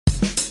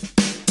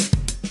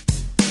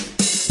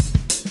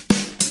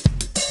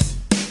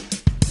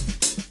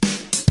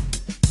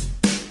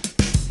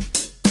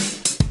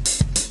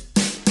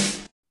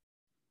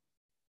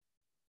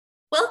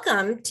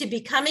Welcome to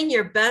Becoming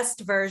Your Best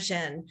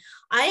Version.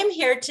 I am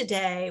here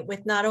today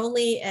with not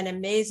only an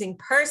amazing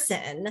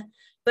person,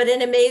 but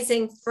an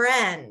amazing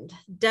friend,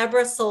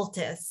 Debra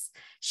Soltis.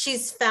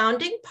 She's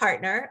founding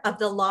partner of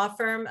the law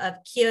firm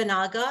of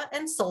Kiyonaga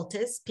and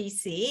Soltis,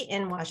 PC,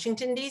 in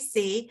Washington,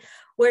 D.C.,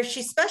 where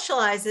she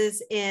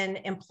specializes in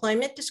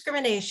employment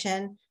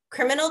discrimination,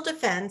 criminal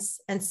defense,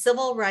 and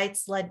civil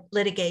rights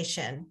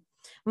litigation.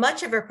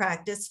 Much of her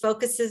practice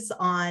focuses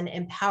on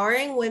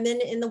empowering women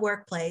in the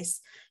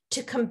workplace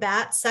to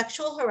combat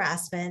sexual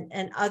harassment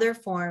and other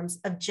forms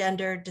of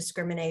gender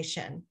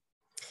discrimination.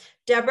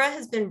 Debra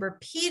has been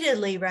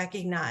repeatedly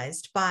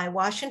recognized by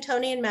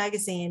Washingtonian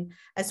Magazine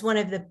as one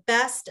of the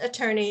best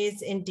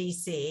attorneys in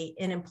DC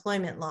in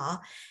employment law,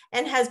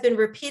 and has been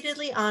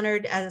repeatedly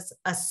honored as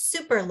a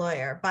super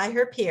lawyer by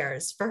her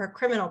peers for her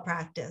criminal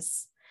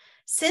practice.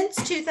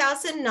 Since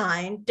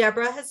 2009,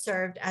 Debra has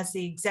served as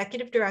the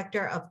executive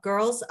director of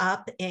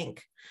GirlsUp, Inc.,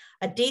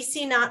 a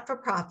DC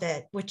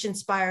not-for-profit which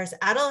inspires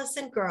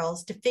adolescent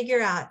girls to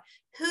figure out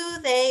who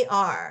they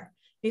are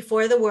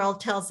before the world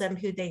tells them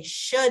who they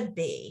should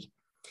be.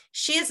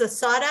 She is a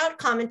sought-out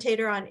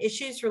commentator on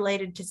issues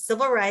related to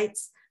civil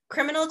rights,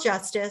 criminal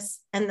justice,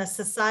 and the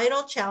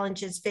societal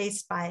challenges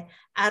faced by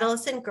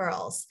adolescent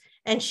girls.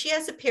 And she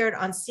has appeared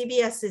on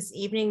CBS's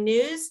Evening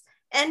News,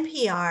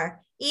 NPR,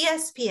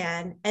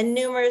 ESPN, and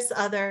numerous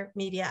other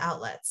media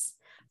outlets.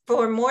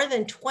 For more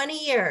than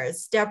 20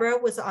 years, Debra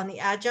was on the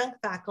adjunct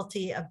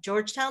faculty of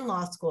Georgetown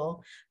Law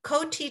School,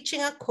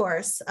 co-teaching a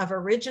course of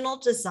original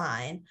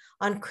design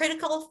on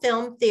critical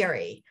film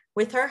theory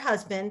with her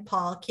husband,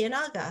 Paul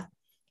Kiyonaga.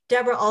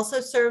 Debra also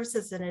serves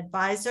as an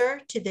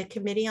advisor to the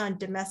Committee on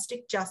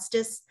Domestic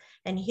Justice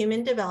and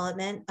Human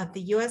Development of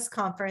the U.S.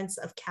 Conference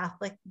of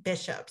Catholic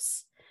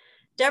Bishops.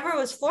 Debra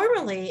was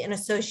formerly an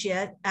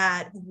associate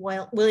at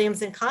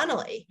Williams &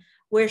 Connolly,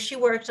 where she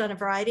worked on a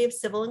variety of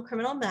civil and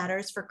criminal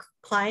matters for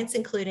clients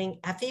including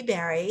F.E.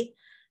 Barry,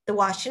 The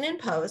Washington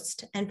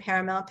Post, and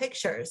Paramount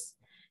Pictures.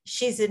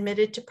 She's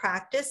admitted to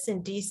practice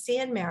in D.C.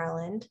 and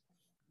Maryland,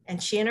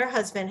 and she and her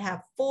husband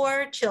have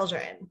 4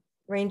 children,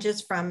 ranging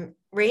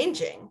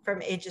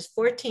from ages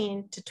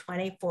 14 to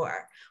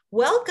 24.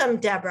 Welcome,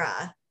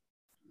 Debra.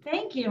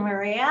 Thank you,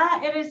 Maria.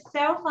 It is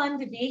so fun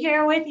to be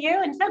here with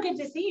you and so good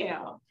to see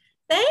you.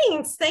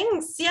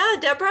 Thanks. Yeah,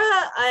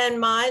 Debra and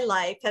my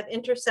life have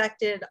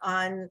intersected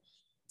on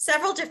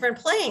several different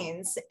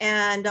planes,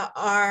 and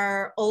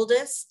our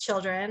oldest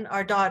children,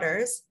 our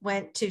daughters,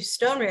 went to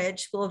Stone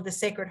Ridge School of the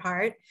Sacred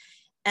Heart,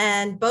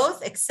 and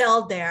both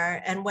excelled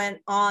there and went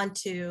on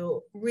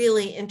to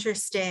really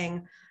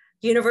interesting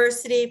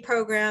university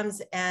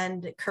programs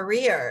and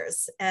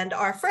careers, and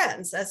are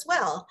friends as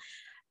well.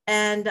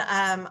 And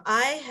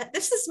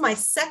this is my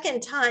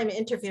second time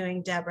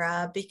interviewing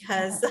Debra,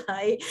 because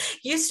I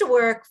used to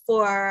work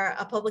for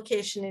a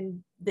publication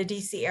in the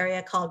DC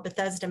area called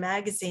Bethesda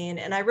Magazine.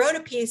 And I wrote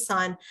a piece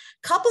on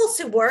couples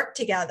who work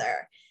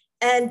together.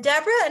 And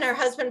Debra and her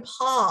husband,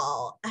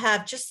 Paul,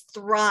 have just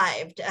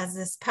thrived as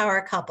this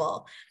power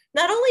couple.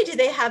 Not only do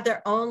they have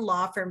their own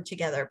law firm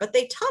together, but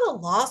they taught a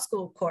law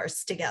school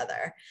course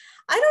together.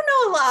 I don't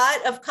know a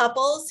lot of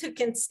couples who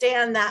can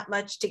stand that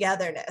much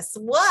togetherness.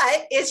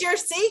 What is your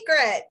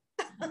secret?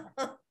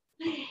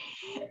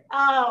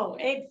 Oh,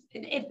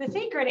 it's the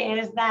secret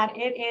is that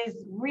it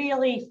is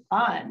really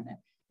fun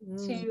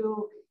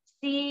to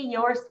see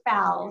your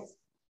spouse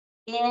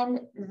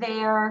in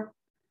their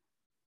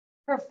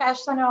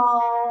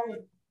professional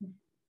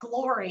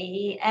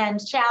glory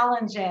and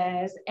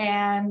challenges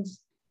and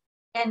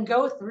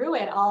go through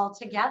it all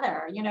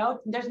together. You know,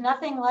 there's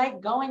nothing like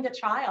going to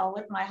trial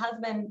with my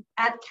husband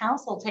at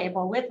counsel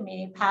table with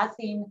me,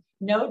 passing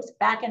notes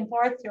back and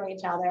forth to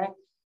each other.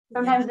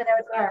 Sometimes the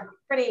notes are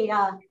pretty,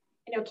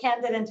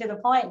 candid and to the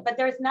point, but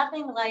there's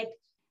nothing like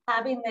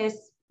having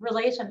this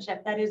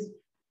relationship that is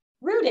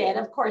rooted,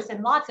 of course,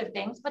 in lots of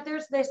things, but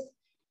there's this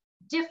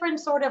different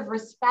sort of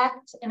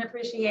respect and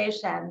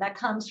appreciation that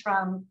comes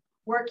from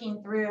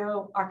working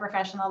through our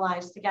professional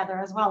lives together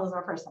as well as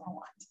our personal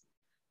ones.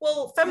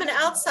 Well, from an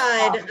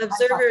outside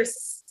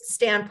observer's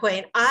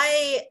standpoint,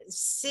 I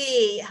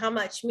see how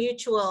much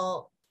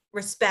mutual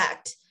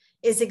respect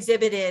is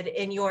exhibited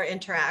in your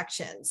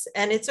interactions.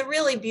 And it's a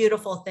really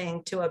beautiful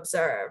thing to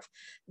observe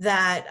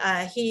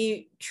that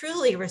he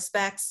truly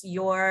respects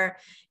your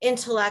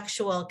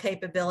intellectual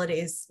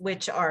capabilities,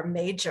 which are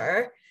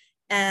major,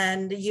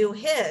 and you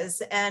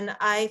his. And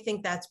I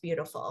think that's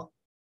beautiful.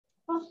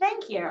 Well,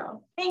 thank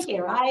you. Thank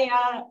you.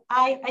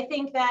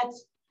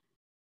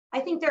 I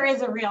think there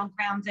is a real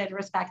grounded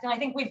respect. And I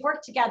think we've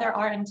worked together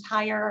our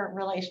entire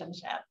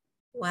relationship.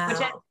 Wow. Which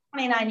is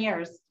 29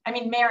 years. I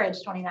mean,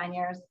 marriage, 29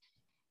 years.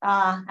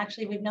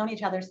 Actually, we've known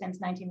each other since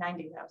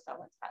 1990 though. So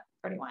what's that,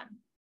 31.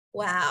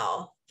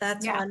 Wow,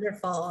 that's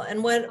wonderful.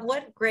 And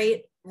what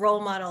great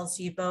role models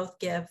you both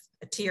give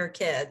to your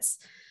kids,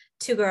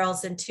 2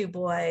 girls and 2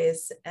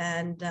 boys.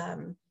 And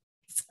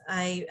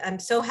I'm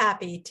so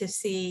happy to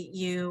see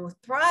you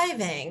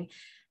thriving.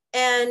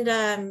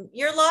 And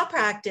your law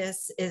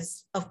practice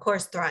is, of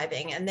course,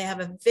 thriving, and they have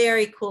a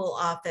very cool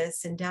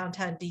office in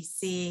downtown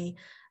DC,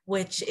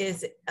 which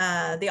is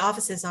the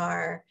offices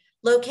are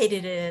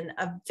located in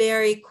a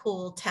very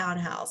cool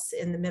townhouse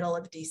in the middle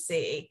of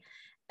DC.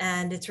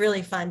 And it's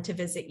really fun to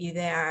visit you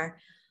there.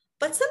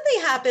 But something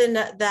happened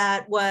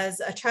that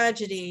was a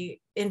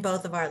tragedy in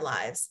both of our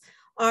lives.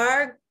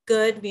 Our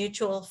good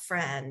mutual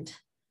friend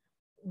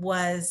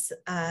was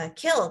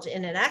killed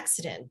in an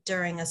accident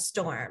during a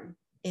storm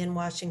in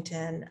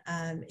Washington.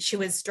 She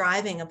was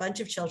driving a bunch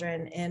of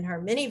children in her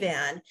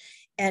minivan,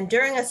 and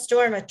during a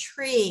storm, a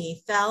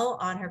tree fell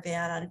on her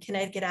van on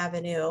Connecticut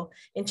Avenue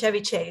in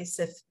Chevy Chase,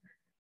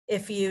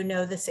 if you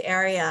know this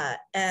area,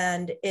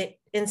 and it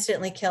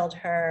instantly killed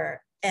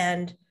her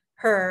and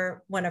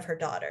one of her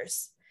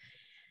daughters.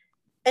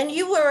 And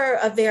you were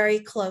a very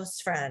close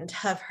friend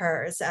of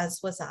hers, as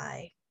was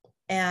I.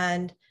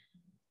 And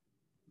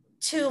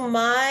to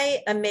my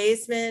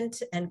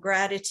amazement and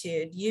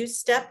gratitude, you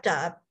stepped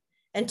up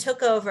and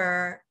took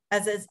over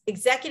as an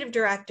executive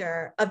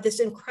director of this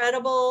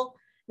incredible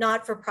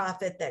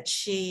not-for-profit that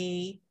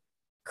she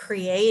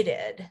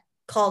created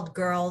called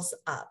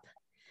GirlsUp.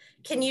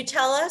 Can you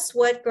tell us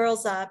what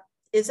GirlsUp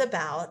is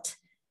about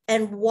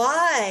and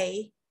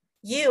why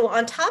you,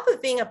 on top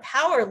of being a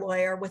power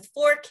lawyer with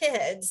 4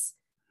 kids,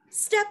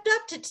 stepped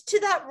up to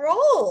that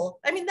role?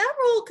 I mean, that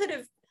role could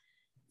have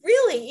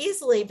really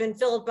easily been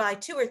filled by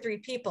 2 or 3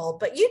 people,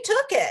 but you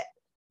took it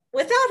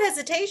without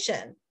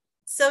hesitation.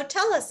 So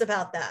tell us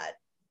about that.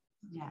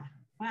 Yeah,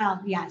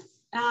 well, yes.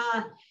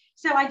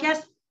 So I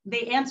guess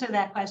the answer to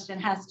that question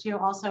has to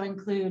also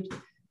include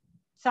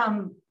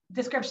some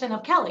description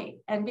of Kelly,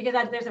 and because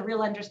there's a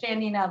real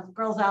understanding of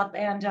GirlsUp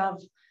and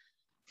of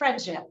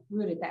friendship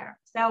rooted there.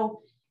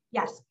 So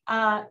yes,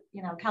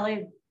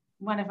 Kelly,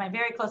 one of my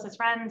very closest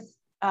friends,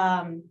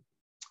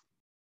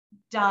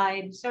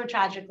 died so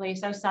tragically,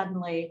 so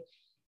suddenly,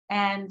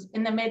 and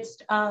in the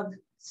midst of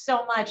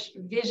so much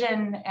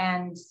vision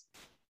and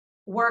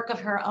work of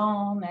her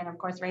own, and of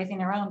course raising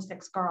her own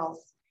 6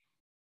 girls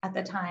at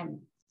the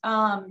time.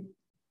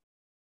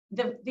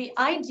 The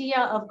idea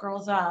of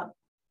GirlsUp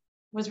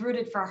was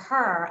rooted for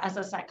her as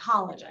a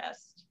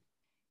psychologist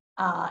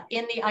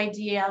in the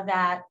idea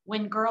that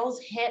when girls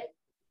hit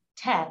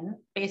 10,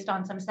 based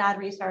on some sad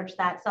research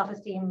that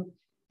self-esteem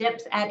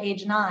dips at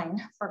age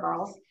 9 for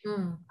girls,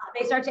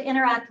 they start to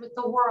interact with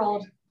the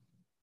world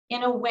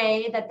in a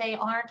way that they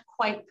aren't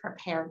quite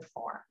prepared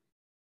for.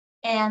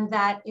 And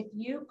that if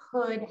you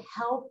could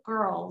help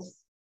girls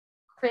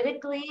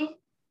critically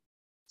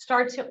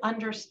start to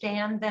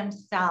understand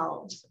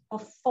themselves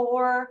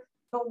before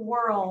the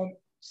world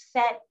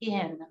set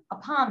in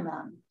upon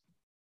them,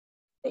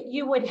 that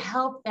you would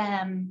help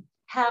them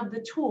have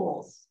the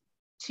tools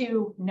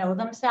to know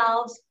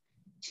themselves,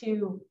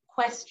 to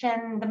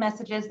question the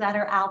messages that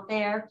are out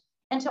there,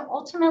 and to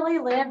ultimately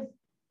live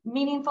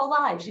meaningful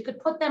lives. You could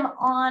put them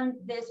on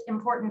this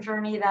important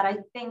journey that I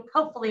think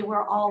hopefully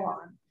we're all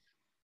on,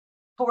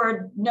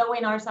 toward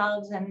knowing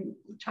ourselves and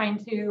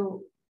trying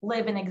to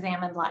live an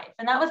examined life.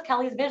 And that was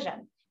Kelly's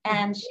vision.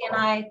 And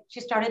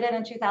she started it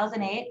in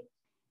 2008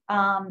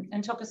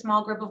 and took a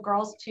small group of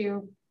girls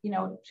to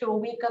a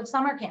week of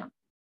summer camp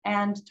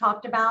and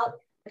talked about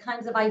the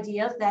kinds of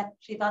ideas that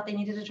she thought they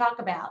needed to talk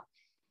about.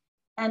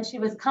 And she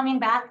was coming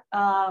back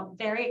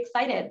very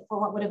excited for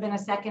what would have been a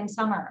second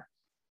summer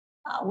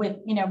with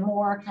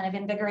more kind of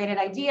invigorated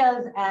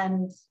ideas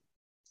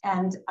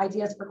and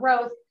ideas for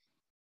growth.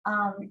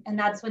 And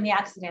that's when the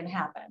accident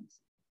happened.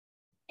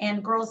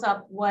 And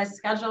GirlsUp was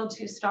scheduled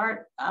to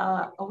start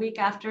a week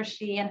after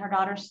she and her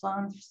daughter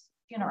Sloane's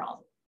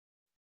funeral.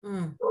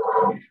 It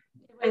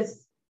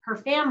was her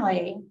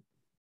family,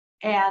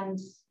 and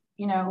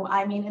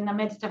in the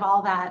midst of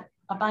all that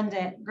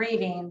abundant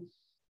grieving,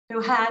 who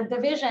had the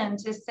vision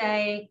to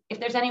say, if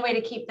there's any way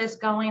to keep this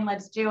going,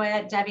 let's do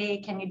it.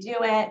 Debbie, can you do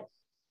it?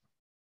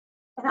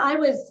 And I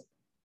was,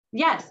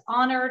 yes,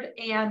 honored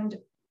and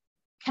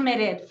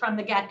committed from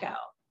the get-go.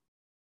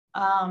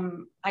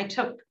 I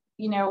took,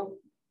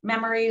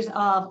 memories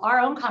of our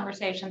own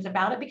conversations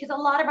about it, because a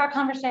lot of our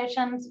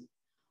conversations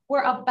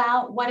were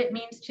about what it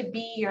means to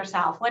be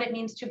yourself, what it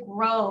means to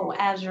grow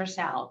as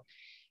yourself,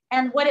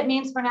 and what it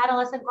means for an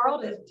adolescent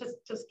girl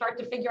to start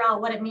to figure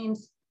out what it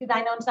means to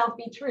thine own self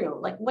be true.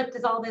 Like, what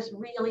does all this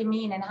really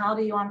mean, and how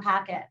do you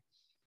unpack it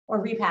or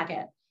repack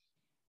it?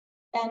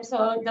 And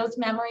so those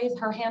memories,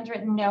 her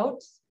handwritten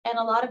notes, and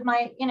a lot of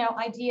my,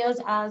 ideas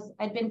as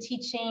I'd been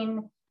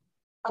teaching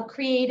a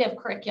creative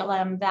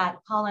curriculum that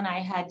Paul and I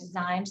had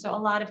designed. So a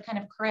lot of kind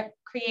of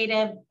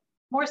creative,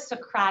 more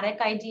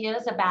Socratic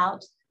ideas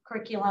about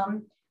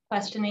curriculum,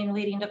 questioning,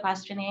 leading to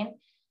questioning,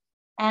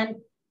 and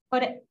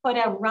put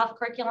a rough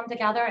curriculum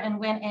together and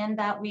went in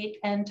that week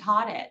and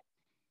taught it.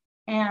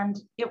 And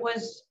it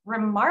was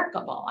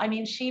remarkable. I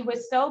mean, she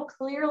was so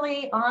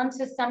clearly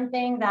onto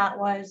something that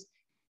was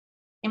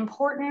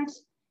important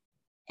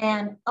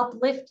and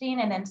uplifting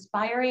and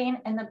inspiring,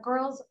 and the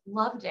girls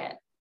loved it.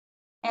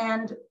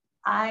 And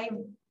I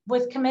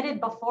was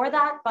committed before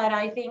that, but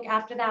I think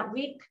after that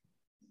week,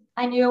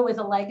 I knew it was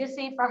a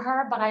legacy for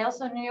her, but I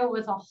also knew it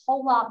was a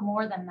whole lot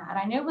more than that.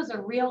 I knew it was a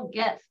real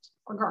gift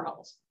for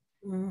girls.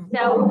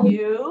 So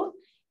you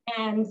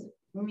and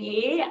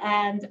me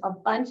and a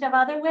bunch of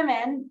other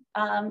women,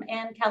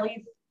 and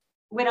Kelly's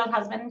widowed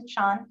husband,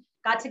 Sean,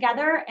 got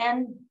together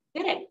and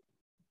did it.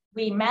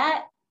 We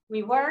met,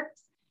 we worked,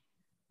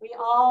 we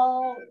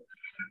all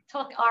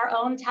took our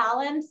own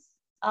talents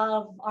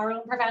of our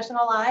own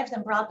professional lives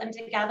and brought them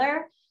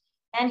together.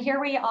 And here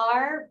we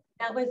are.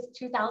 That was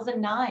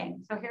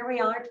 2009. So here we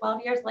are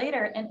 12 years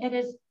later, and it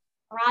is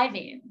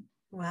thriving.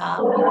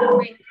 Wow. We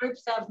bring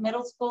groups of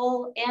middle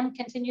school and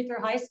continue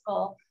through high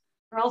school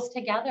girls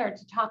together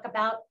to talk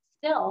about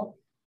still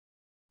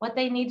what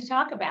they need to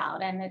talk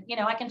about. And, you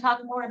know, I can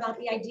talk more about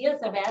the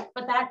ideas of it,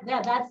 but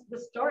that's the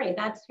story.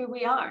 That's who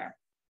we are.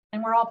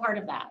 And we're all part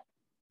of that.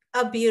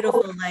 A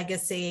beautiful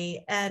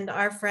legacy. And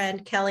our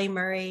friend Kelly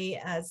Murray,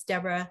 as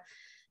Debra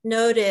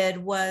noted,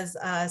 was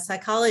a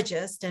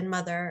psychologist and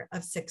mother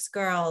of 6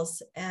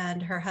 girls.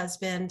 And her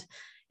husband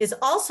is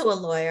also a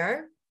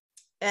lawyer.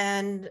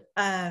 And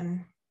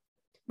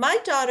my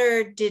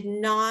daughter did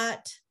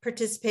not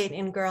participate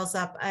in Girls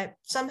Up.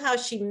 Somehow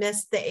she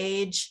missed the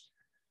age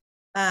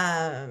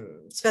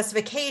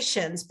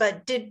specifications,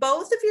 but did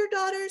both of your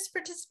daughters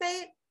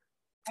participate?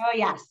 Oh,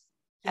 yes.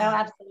 Yeah. Oh,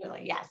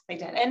 absolutely. Yes, they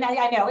did. And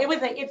I know it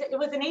was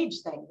an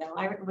age thing though,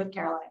 with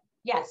Caroline.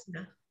 Yes.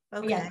 Yeah.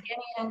 Okay. Yes.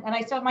 And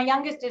I still, my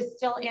youngest is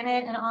still in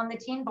it and on the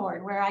teen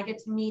board where I get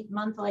to meet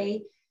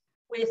monthly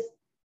with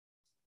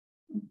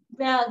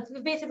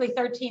basically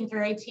 13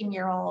 through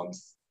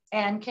 18-year-olds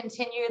and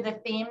continue the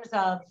themes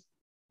of,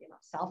 you know,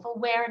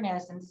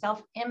 self-awareness and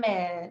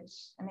self-image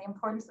and the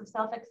importance of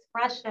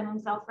self-expression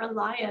and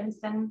self-reliance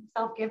and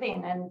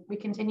self-giving. And we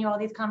continue all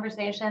these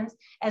conversations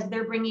as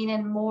they're bringing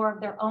in more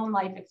of their own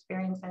life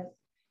experiences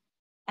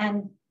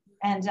and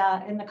in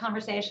the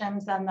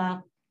conversations and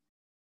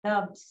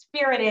the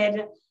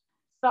spirited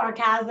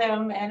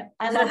sarcasm, and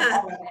I love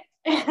all of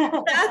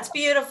it. That's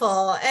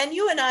beautiful. And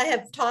you and I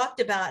have talked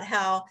about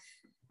how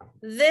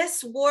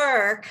this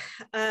work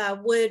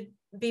would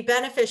be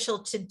beneficial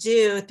to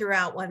do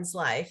throughout one's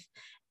life,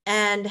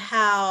 and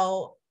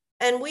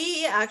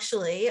we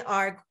actually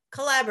are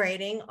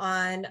collaborating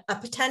on a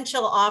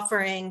potential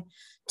offering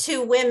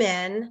to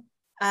women.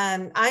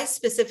 I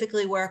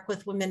specifically work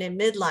with women in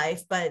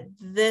midlife, but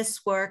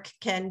this work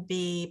can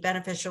be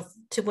beneficial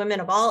to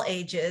women of all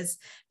ages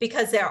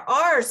because there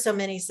are so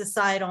many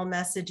societal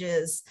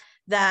messages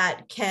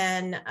that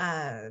can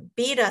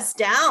beat us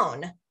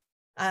down,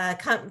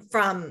 come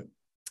from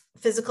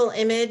physical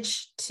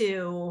image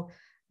to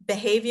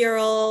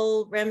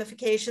behavioral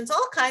ramifications,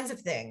 all kinds of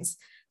things.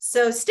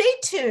 So stay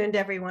tuned,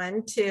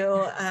 everyone,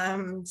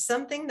 to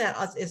something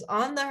that is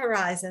on the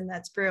horizon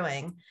that's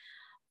brewing.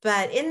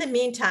 But in the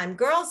meantime,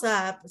 Girls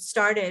Up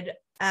started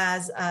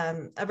as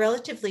a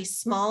relatively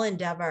small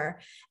endeavor,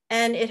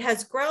 and it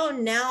has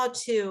grown now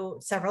to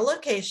several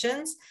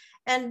locations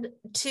and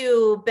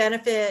to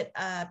benefit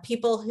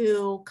people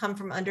who come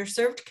from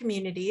underserved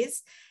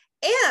communities,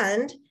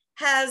 and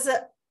has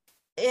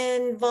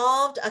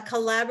involved a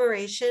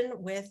collaboration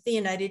with the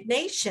United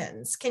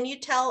Nations. Can you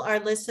tell our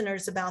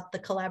listeners about the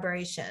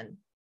collaboration?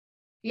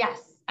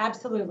 Yes,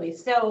 absolutely.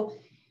 So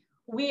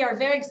we are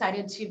very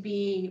excited to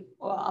be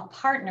a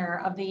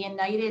partner of the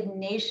United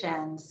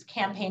Nations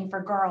campaign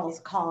for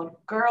girls called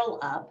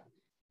GirlUp,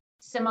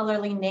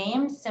 similarly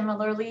named,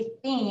 similarly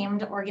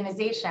themed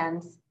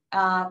organizations.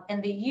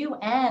 And the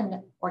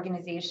UN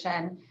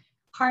organization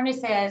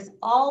harnesses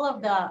all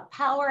of the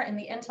power and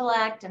the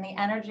intellect and the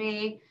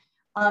energy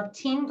of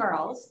teen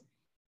girls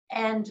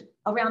and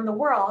around the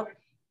world,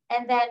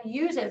 and then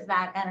uses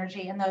that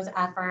energy and those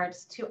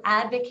efforts to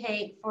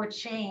advocate for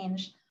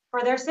change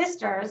for their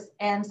sisters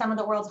in some of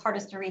the world's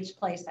hardest to reach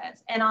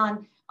places, and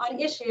on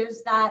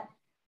issues that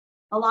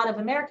a lot of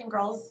American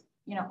girls,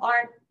 you know,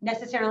 aren't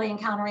necessarily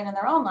encountering in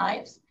their own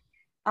lives.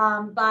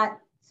 But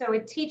so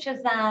it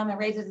teaches them and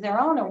raises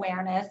their own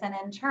awareness, and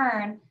in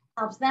turn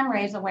helps them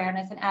raise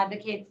awareness and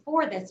advocate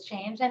for this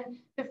change and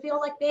to feel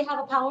like they have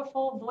a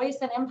powerful voice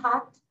and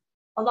impact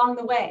along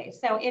the way.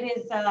 So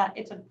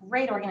it's a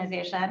great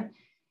organization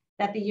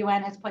that the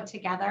UN has put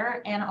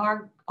together, and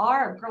our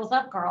Girls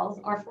Up girls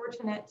are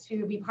fortunate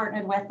to be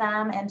partnered with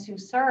them and to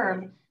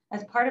serve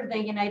as part of the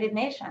United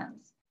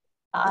Nations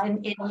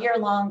in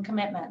year-long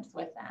commitments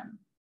with them.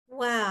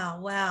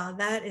 Wow,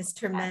 that is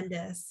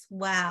tremendous.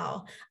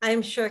 Wow,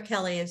 I'm sure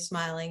Kelly is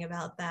smiling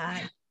about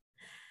that.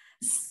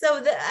 So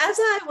as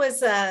I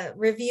was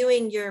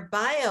reviewing your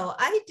bio,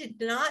 I did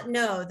not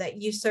know that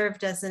you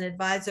served as an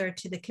advisor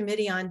to the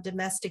Committee on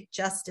Domestic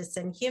Justice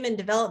and Human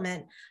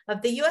Development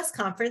of the U.S.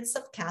 Conference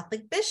of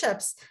Catholic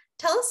Bishops.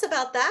 Tell us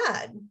about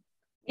that.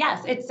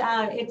 Yes,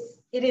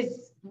 it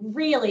is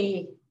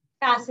really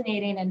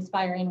fascinating,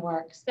 inspiring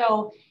work.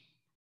 So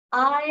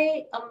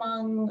I,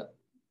 among,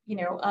 you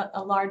know,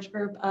 a large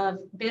group of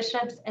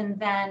bishops and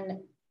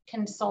then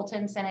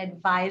consultants and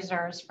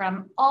advisors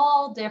from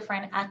all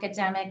different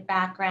academic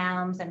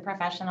backgrounds and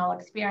professional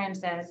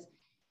experiences,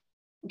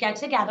 get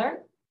together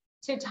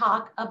to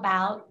talk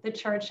about the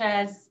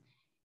church's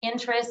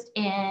interest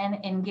in,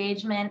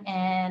 engagement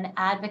in,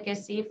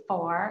 advocacy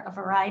for a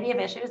variety of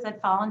issues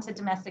that fall into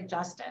domestic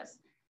justice.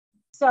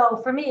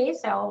 So for me,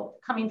 so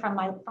coming from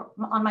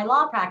on my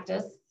law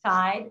practice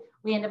side,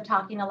 we end up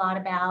talking a lot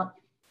about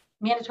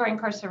mandatory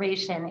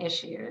incarceration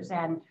issues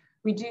and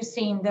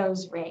reducing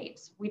those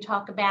rates. We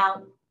talk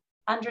about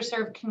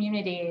underserved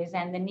communities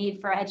and the need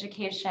for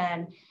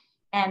education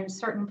and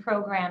certain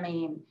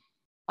programming.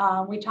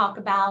 We talk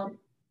about,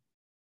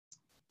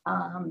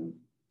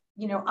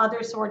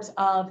 other sorts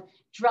of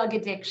drug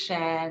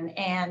addiction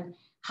and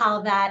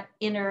how that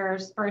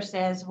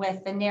intersperses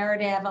with the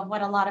narrative of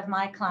what a lot of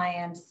my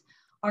clients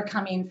are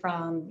coming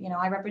from.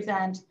 I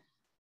represent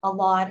a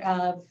lot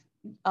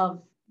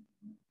of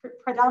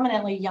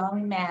predominantly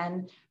young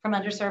men from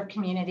underserved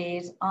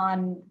communities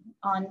on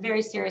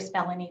very serious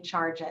felony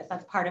charges.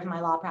 That's part of my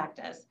law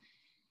practice.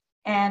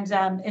 And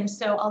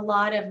so a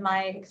lot of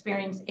my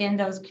experience in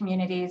those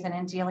communities and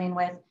in dealing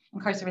with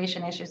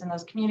incarceration issues in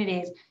those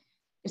communities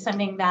is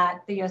something that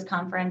the U.S.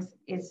 Conference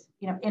is,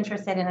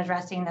 interested in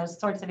addressing those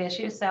sorts of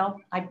issues. So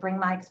I bring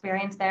my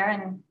experience there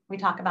and we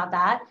talk about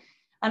that.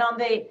 And on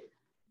the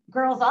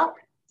GirlsUp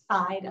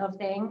side of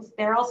things,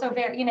 they're also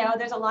very,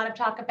 there's a lot of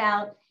talk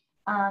about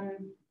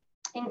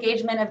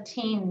engagement of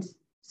teens,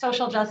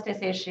 social justice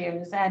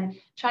issues, and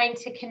trying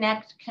to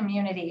connect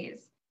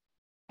communities,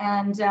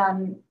 and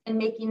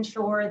making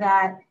sure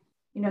that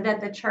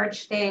that the church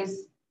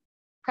stays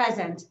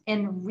present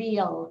and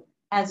real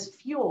as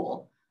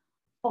fuel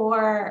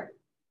for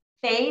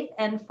faith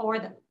and for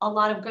a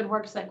lot of good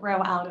works that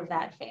grow out of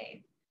that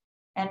faith.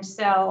 And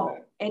so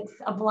it's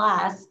a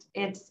blast.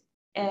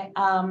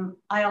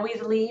 I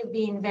always leave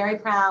being very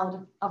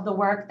proud of the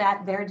work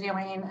that they're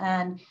doing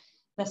and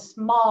the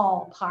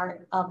small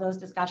part of those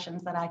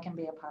discussions that I can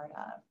be a part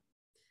of.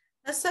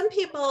 Now, some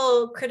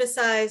people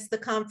criticize the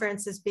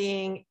conference as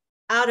being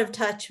out of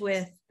touch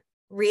with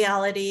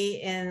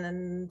reality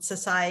in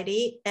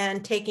society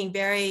and taking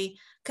very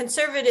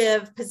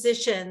conservative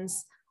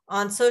positions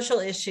on social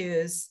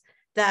issues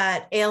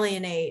that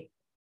alienate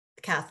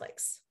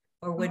Catholics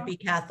or would-be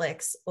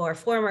Catholics or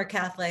former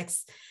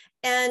Catholics.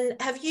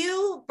 And have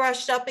you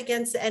brushed up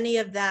against any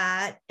of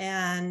that?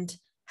 And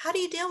how do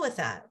you deal with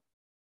that?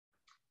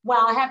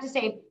 Well, I have to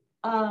say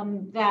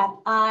that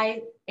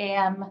I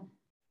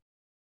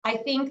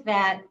think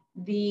that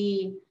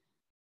the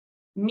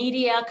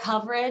media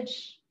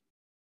coverage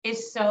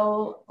is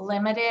so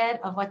limited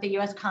of what the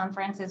U.S.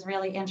 Conference is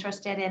really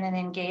interested in and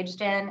engaged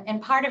in.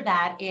 And part of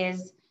that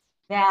is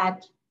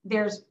that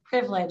there's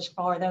privilege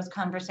for those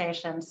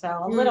conversations.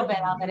 So a little bit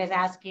of it is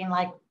asking,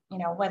 like,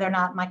 whether or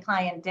not my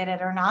client did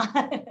it or not.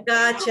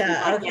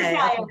 Gotcha.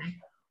 Okay.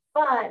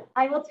 But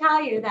I will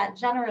tell you that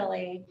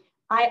generally,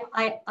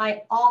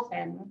 I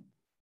often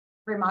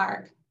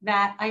remark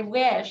that I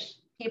wish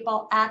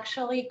people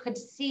actually could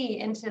see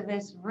into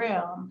this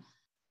room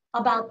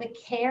about the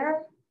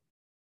care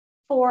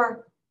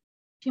for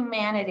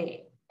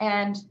humanity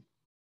and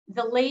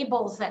the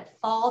labels that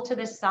fall to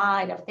the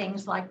side of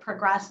things like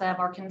progressive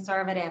or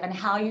conservative and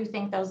how you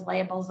think those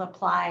labels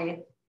apply.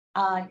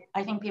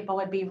 I think people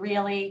would be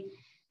really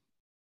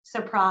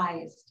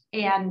surprised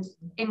and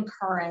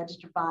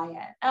encouraged by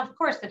it. Of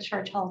course, the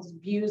church holds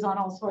views on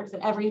all sorts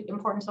of every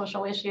important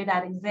social issue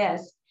that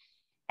exists.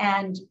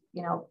 And,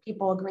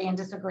 people agree and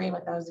disagree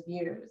with those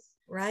views.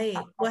 Right.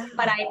 Wow.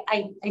 But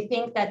I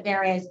think that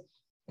there is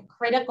a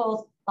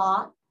critical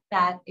thought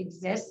that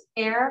exists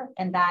there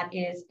and that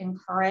is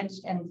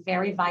encouraged and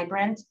very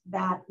vibrant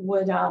that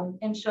would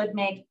and should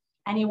make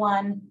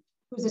anyone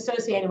who's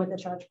associated with the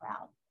church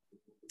proud.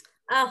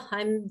 Oh,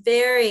 I'm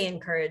very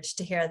encouraged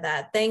to hear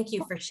that. Thank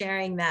you for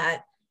sharing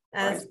that.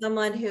 As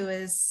someone who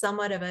is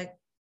somewhat of a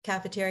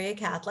cafeteria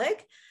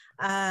Catholic,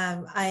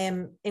 I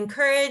am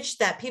encouraged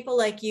that people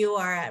like you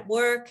are at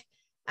work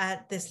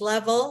at this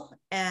level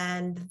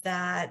and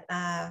that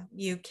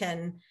you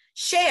can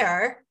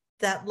share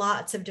that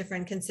lots of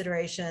different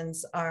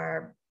considerations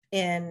are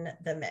in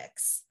the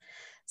mix.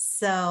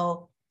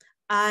 So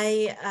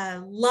I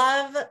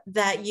love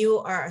that you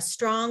are a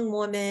strong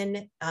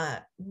woman,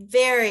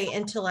 very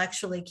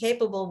intellectually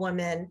capable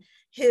woman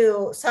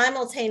who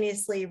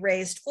simultaneously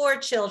raised 4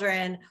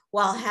 children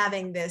while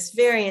having this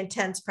very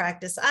intense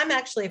practice. I'm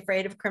actually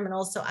afraid of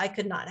criminals, so I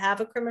could not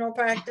have a criminal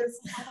practice,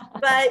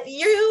 but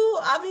you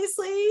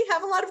obviously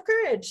have a lot of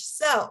courage.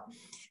 So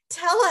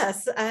tell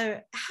us,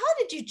 how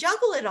did you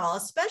juggle it all,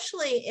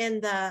 especially in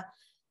the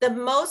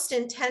most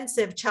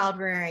intensive child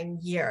rearing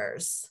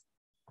years?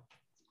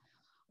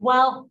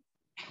 Well,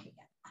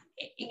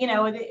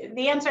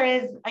 the answer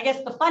is, I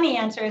guess the funny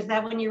answer is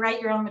that when you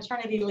write your own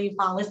maternity leave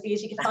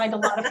policies, you can find a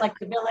lot of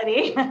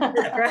flexibility.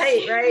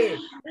 Right.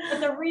 But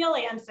the real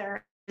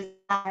answer is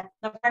that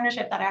the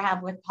partnership that I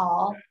have with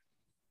Paul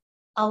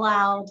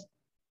allowed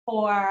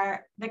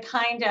for the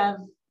kind of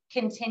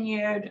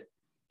continued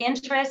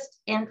interest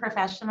in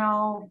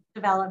professional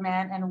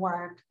development and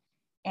work.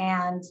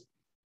 And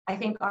I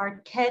think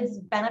our kids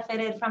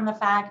benefited from the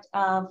fact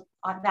of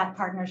that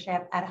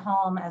partnership at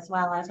home, as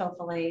well as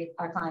hopefully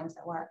our clients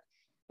at work,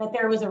 that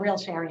there was a real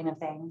sharing of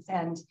things.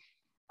 And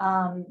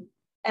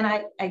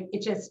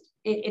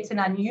it's an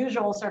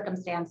unusual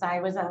circumstance. I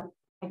was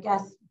I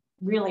guess,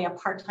 really a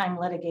part-time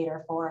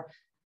litigator for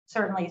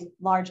certainly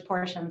large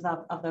portions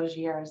of those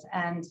years.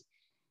 And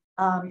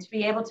to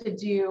be able to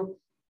do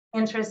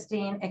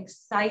interesting,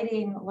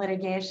 exciting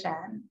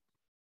litigation,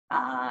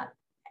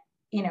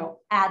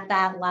 at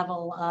that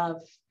level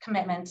of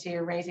commitment to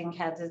raising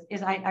kids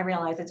I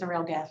realize it's a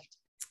real gift.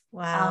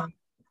 Wow.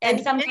 And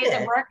some days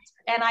it worked.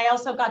 And I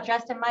also got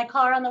dressed in my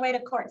car on the way to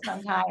court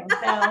sometimes.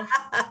 So,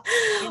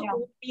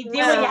 you do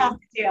what you have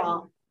to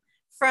do.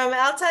 From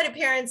outside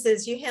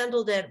appearances, you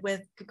handled it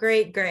with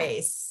great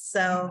grace.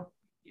 So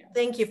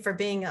thank you for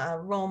being a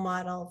role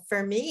model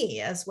for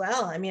me as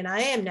well. I mean,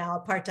 I am now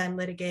a part-time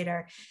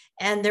litigator,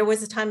 and there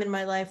was a time in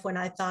my life when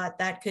I thought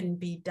that couldn't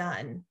be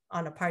done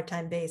on a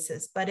part-time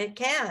basis, but it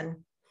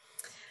can.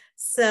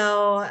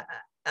 So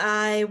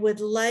I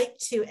would like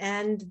to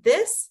end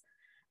this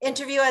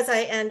interview, as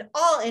I end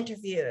all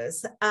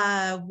interviews,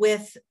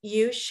 with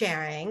you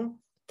sharing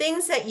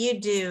things that you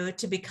do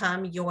to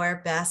become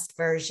your best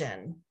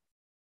version.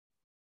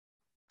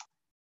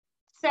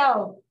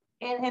 So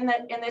in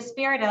the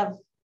spirit of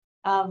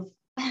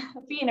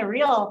being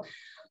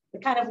the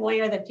kind of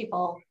lawyer that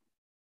people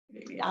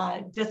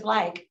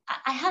dislike,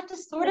 I have to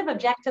sort of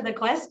object to the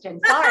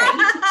question. Sorry.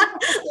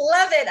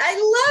 Love it. I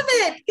love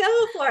it.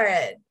 Go for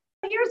it.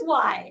 Here's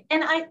why.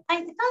 And I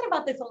thought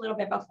about this a little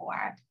bit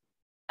before.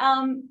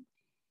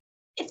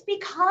 It's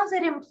because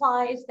it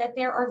implies that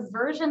there are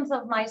versions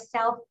of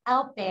myself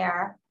out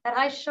there that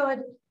I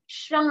should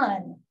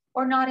shun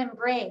or not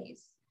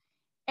embrace.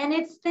 And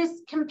it's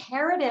this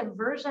comparative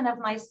version of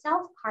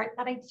myself part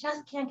that I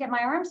just can't get my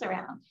arms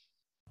around.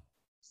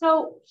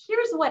 So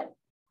here's what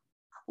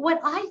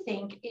I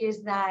think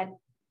is that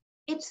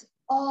it's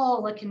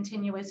all a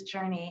continuous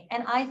journey.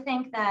 And I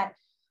think that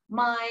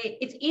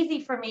it's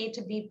easy for me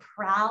to be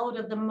proud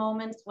of the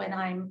moments when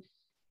I'm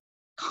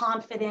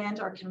confident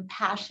or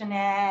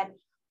compassionate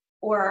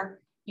or,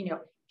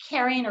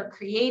 caring or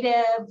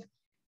creative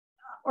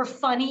or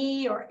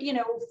funny or,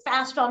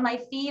 fast on my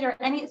feet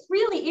it's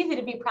really easy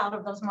to be proud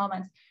of those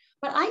moments.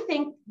 But I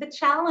think the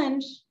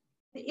challenge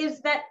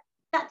is that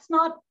that's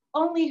not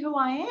only who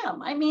I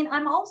am. I mean,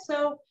 I'm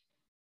also,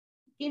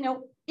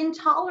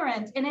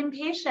 intolerant and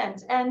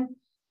impatient and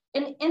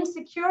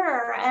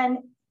insecure and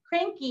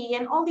cranky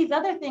and all these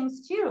other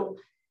things too.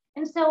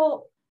 And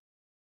so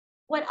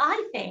what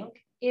I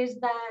think is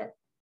that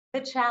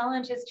the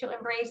challenge is to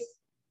embrace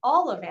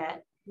all of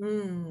it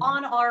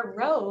on our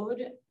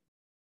road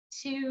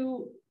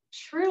to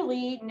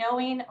truly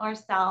knowing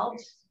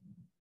ourselves,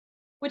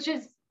 which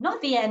is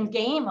not the end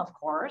game, of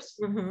course,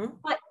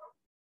 but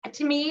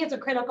to me, it's a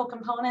critical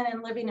component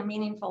in living a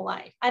meaningful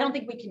life. I don't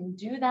think we can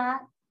do that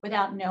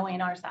without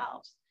knowing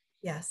ourselves.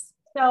 Yes.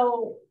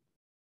 So,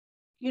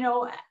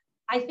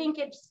 I think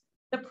it's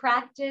the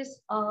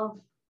practice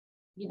of,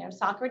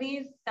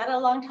 Socrates said a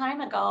long time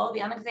ago,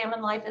 the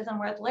unexamined life isn't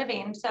worth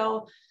living.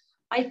 So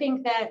I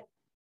think that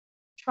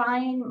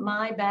trying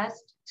my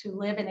best to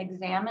live an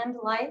examined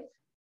life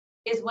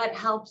is what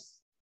helps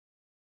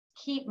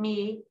keep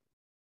me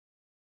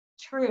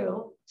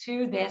true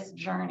to this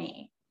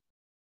journey.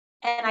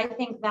 And I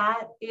think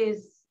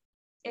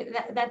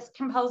that's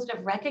composed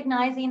of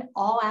recognizing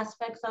all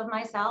aspects of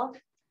myself,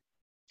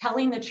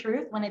 telling the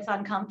truth when it's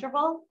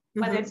uncomfortable,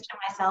 whether it's to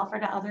myself or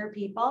to other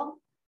people,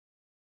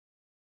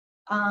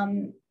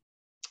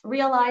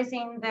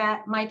 realizing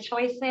that my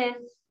choices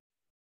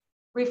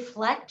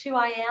reflect who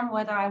I am,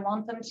 whether I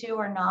want them to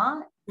or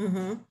not.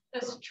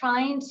 Just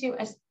trying to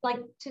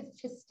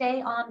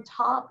stay on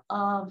top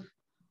of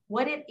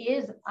what it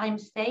is I'm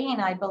saying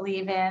I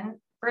believe in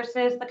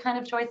versus the kind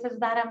of choices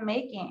that I'm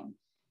making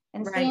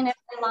and seeing if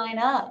they line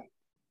up.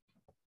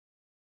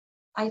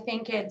 I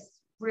think it's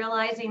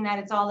realizing that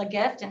it's all a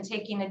gift and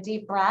taking a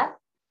deep breath.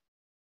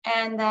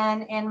 And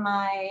then in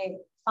my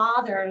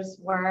father's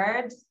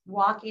words,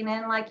 walking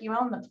in like you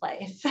own the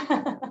place.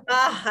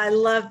 I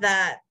love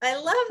that. I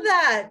love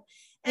that.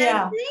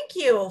 And thank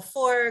you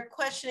for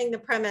questioning the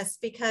premise,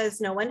 because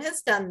no one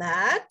has done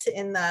that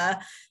in the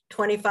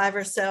 25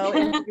 or so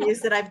interviews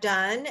that I've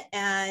done.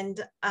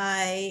 And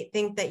I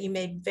think that you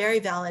made very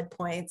valid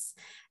points.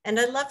 And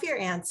I love your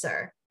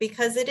answer,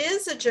 because it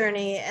is a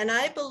journey. And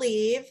I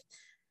believe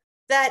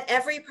that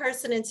every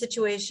person and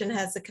situation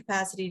has the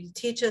capacity to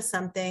teach us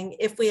something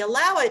if we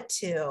allow it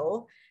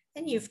to.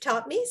 And you've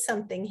taught me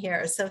something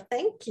here. So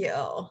thank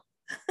you.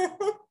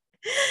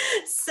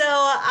 So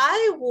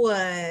I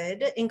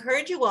would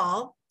encourage you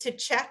all to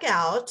check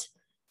out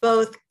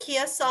both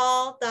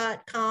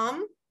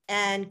kiasol.com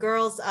and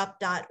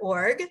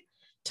girlsup.org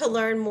to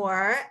learn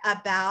more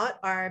about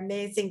our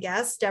amazing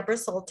guest, Debra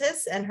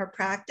Soltis, and her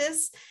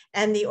practice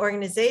and the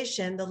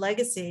organization, the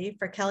legacy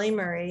for Kelly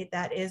Murray,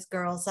 that is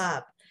Girls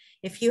Up.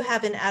 If you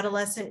have an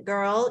adolescent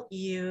girl,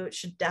 you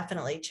should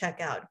definitely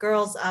check out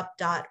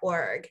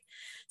girlsup.org.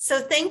 So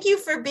thank you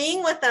for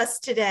being with us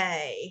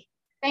today.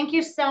 Thank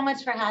you so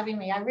much for having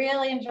me. I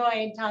really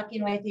enjoyed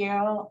talking with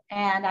you.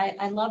 And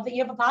I love that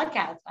you have a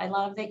podcast. I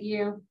love that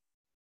you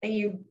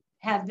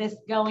have this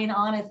going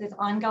on as this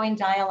ongoing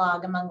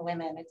dialogue among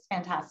women. It's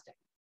fantastic.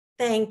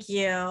 Thank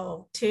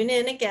you. Tune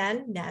in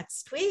again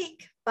next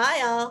week.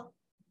 Bye, all.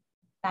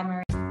 Bye,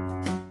 Marie.